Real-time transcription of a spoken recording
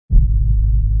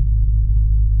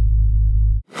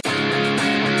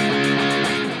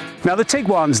Now the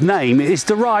Tiguan's name is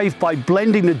derived by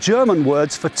blending the German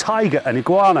words for tiger and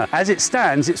iguana. As it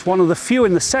stands, it's one of the few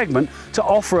in the segment to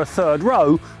offer a third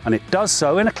row, and it does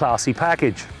so in a classy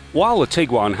package. While the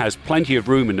Tiguan has plenty of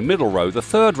room in the middle row, the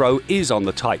third row is on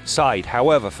the tight side.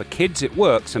 However, for kids it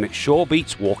works, and it sure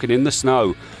beats walking in the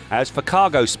snow. As for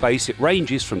cargo space, it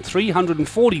ranges from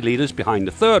 340 litres behind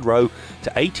the third row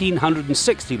to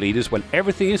 1860 litres when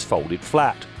everything is folded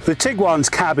flat. The Tiguan's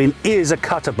cabin is a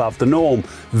cut above the norm.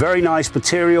 Very nice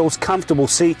materials, comfortable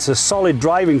seats, a solid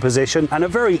driving position and a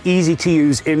very easy to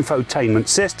use infotainment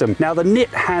system. Now the nit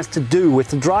has to do with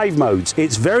the drive modes.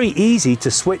 It's very easy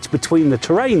to switch between the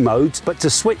terrain modes, but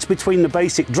to switch between the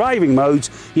basic driving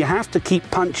modes you have to keep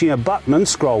punching a button and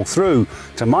scroll through.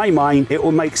 To my mind, it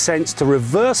will make sense to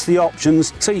reverse the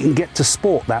options so you can get to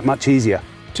sport that much easier.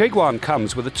 Tiguan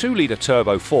comes with a 2-litre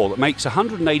turbo 4 that makes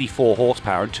 184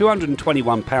 horsepower and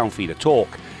 221 pound-feet of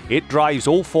torque. It drives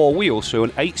all 4 wheels through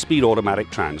an 8-speed automatic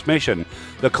transmission.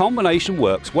 The combination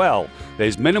works well.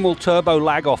 There's minimal turbo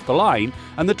lag off the line,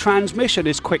 and the transmission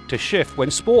is quick to shift when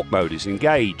sport mode is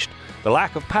engaged. The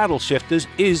lack of paddle shifters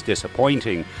is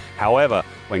disappointing. However,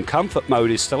 when comfort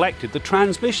mode is selected, the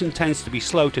transmission tends to be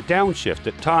slow to downshift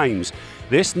at times.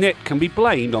 This nit can be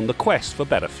blamed on the quest for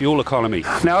better fuel economy.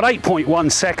 Now at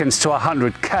 8.1 seconds to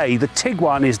 100k, the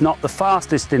Tiguan is not the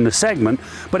fastest in the segment,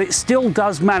 but it still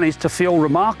does manage to feel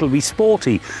remarkably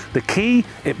sporty. The key,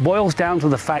 it boils down to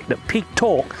the fact that peak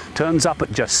torque turns up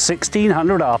at just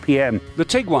 1600 RPM. The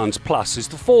Tiguan's plus is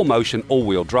the 4-motion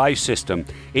all-wheel drive system.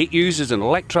 It uses an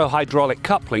electro-hydraulic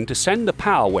coupling to send the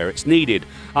power where it's needed.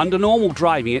 Under normal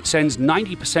driving, it sends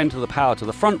 90% of the power to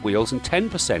the front wheels and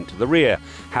 10% to the rear.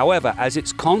 However, as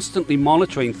it's constantly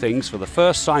monitoring things for the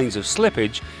first signs of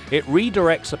slippage, it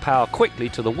redirects the power quickly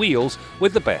to the wheels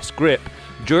with the best grip.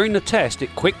 During the test,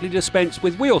 it quickly dispensed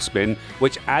with wheel spin,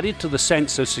 which added to the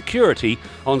sense of security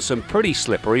on some pretty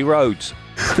slippery roads.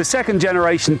 The second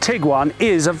generation Tiguan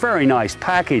is a very nice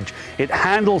package. It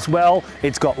handles well,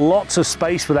 it's got lots of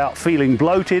space without feeling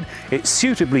bloated, it's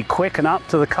suitably quick and up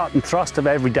to the cut and thrust of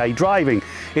everyday driving.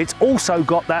 It's also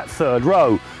got that third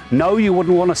row. No, you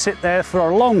wouldn't want to sit there for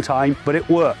a long time, but it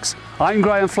works. I'm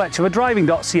Graham Fletcher for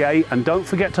Driving.ca, and don't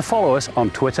forget to follow us on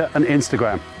Twitter and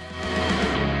Instagram.